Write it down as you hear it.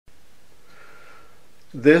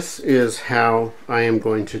this is how I am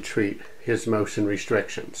going to treat his motion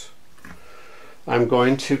restrictions. I'm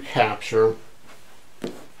going to capture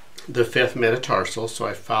the fifth metatarsal, so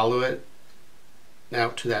I follow it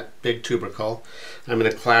out to that big tubercle. I'm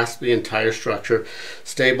going to clasp the entire structure,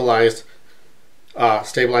 stabilize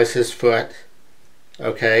his foot,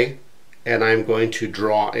 okay, and I'm going to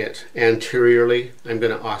draw it anteriorly. I'm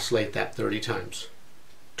going to oscillate that 30 times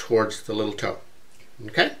towards the little toe,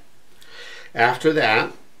 okay? After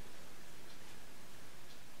that,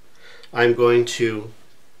 I'm going to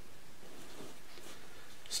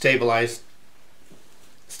stabilize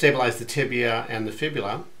the tibia and the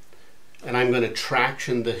fibula, and I'm going to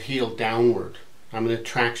traction the heel downward. I'm going to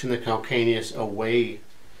traction the calcaneus away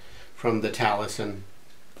from the talus and,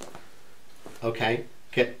 okay,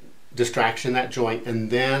 get distraction in that joint, and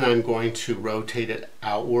then I'm going to rotate it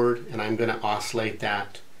outward, and I'm going to oscillate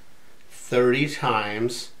that 30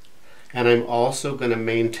 times, and I'm also going to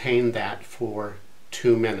maintain that for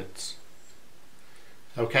 2 minutes.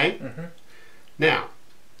 Okay? Mm-hmm. Now,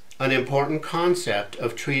 an important concept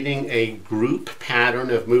of treating a group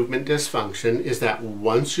pattern of movement dysfunction is that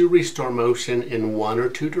once you restore motion in one or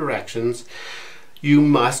two directions, you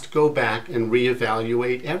must go back and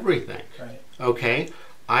reevaluate everything. Right. Okay?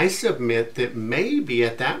 I submit that maybe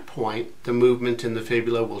at that point the movement in the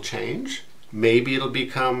fibula will change. Maybe it'll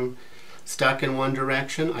become stuck in one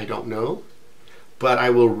direction. I don't know. But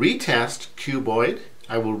I will retest cuboid.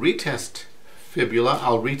 I will retest fibula.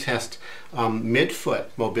 I'll retest midfoot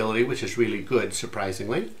mobility, which is really good,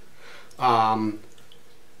 surprisingly. I'll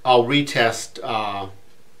retest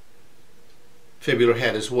fibular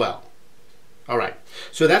head as well. All right,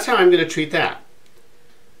 so that's how I'm going to treat that.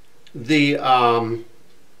 The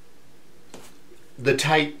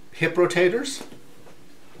tight hip rotators,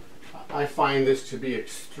 I find this to be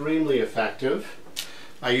extremely effective.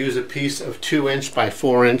 I use a piece of 2" by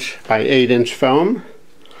 4" by 8" foam.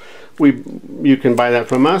 You can buy that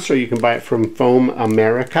from us, or you can buy it from Foam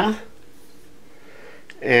America.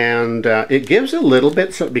 And it gives a little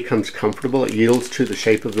bit so it becomes comfortable. It yields to the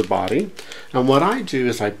shape of the body. And what I do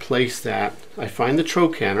is I place that, I find the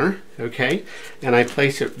trochanter, okay, and I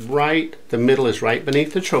place it right, the middle is right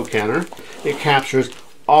beneath the trochanter. It captures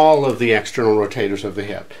all of the external rotators of the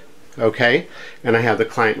hip, okay, and I have the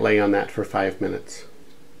client lay on that for 5 minutes.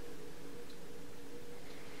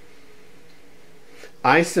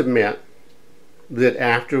 I submit that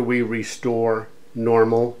after we restore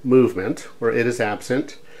normal movement, where it is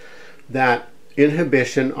absent, that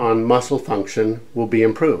inhibition on muscle function will be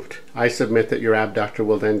improved. I submit that your abductor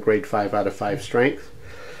will then grade 5 out of 5 strength,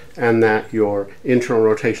 and that your internal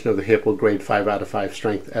rotation of the hip will grade 5 out of 5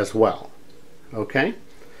 strength as well. Okay?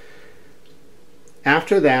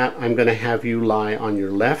 After that, I'm going to have you lie on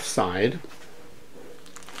your left side,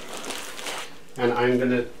 and I'm going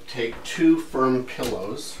to take 2 firm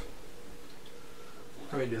pillows.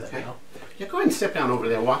 How do we do that now? Yeah, go ahead and step down over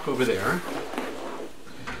there. Walk over there.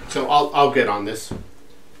 So I'll get on this.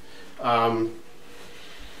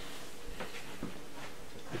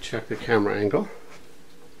 Check the camera angle.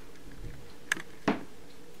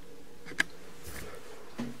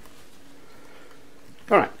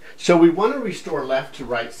 All right. So we want to restore left to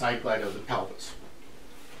right side glide of the pelvis.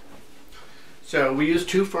 So we use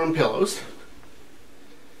 2 firm pillows,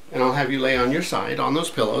 and I'll have you lay on your side on those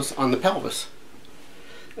pillows on the pelvis.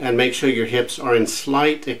 And make sure your hips are in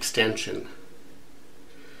slight extension.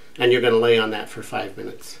 And you're going to lay on that for 5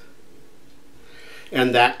 minutes.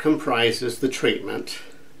 And that comprises the treatment.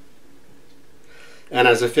 And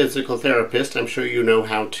as a physical therapist, I'm sure you know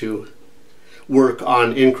how to work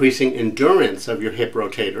on increasing endurance of your hip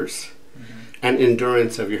rotators and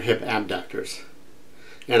endurance of your hip abductors.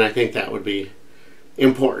 And I think that would be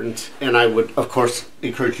important, and I would of course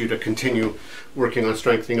encourage you to continue working on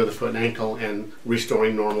strengthening of the foot and ankle and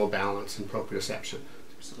restoring normal balance and proprioception.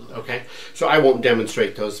 Absolutely. Okay, so I won't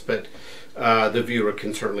demonstrate those, but the viewer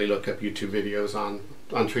can certainly look up YouTube videos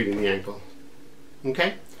on treating the ankle.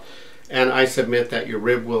 Okay, and I submit that your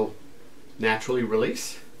rib will naturally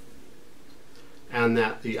release, and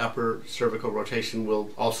that the upper cervical rotation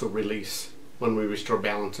will also release when we restore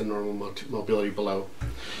balance and normal mobility below.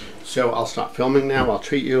 So I'll stop filming now, I'll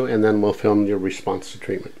treat you, and then we'll film your response to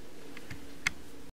treatment.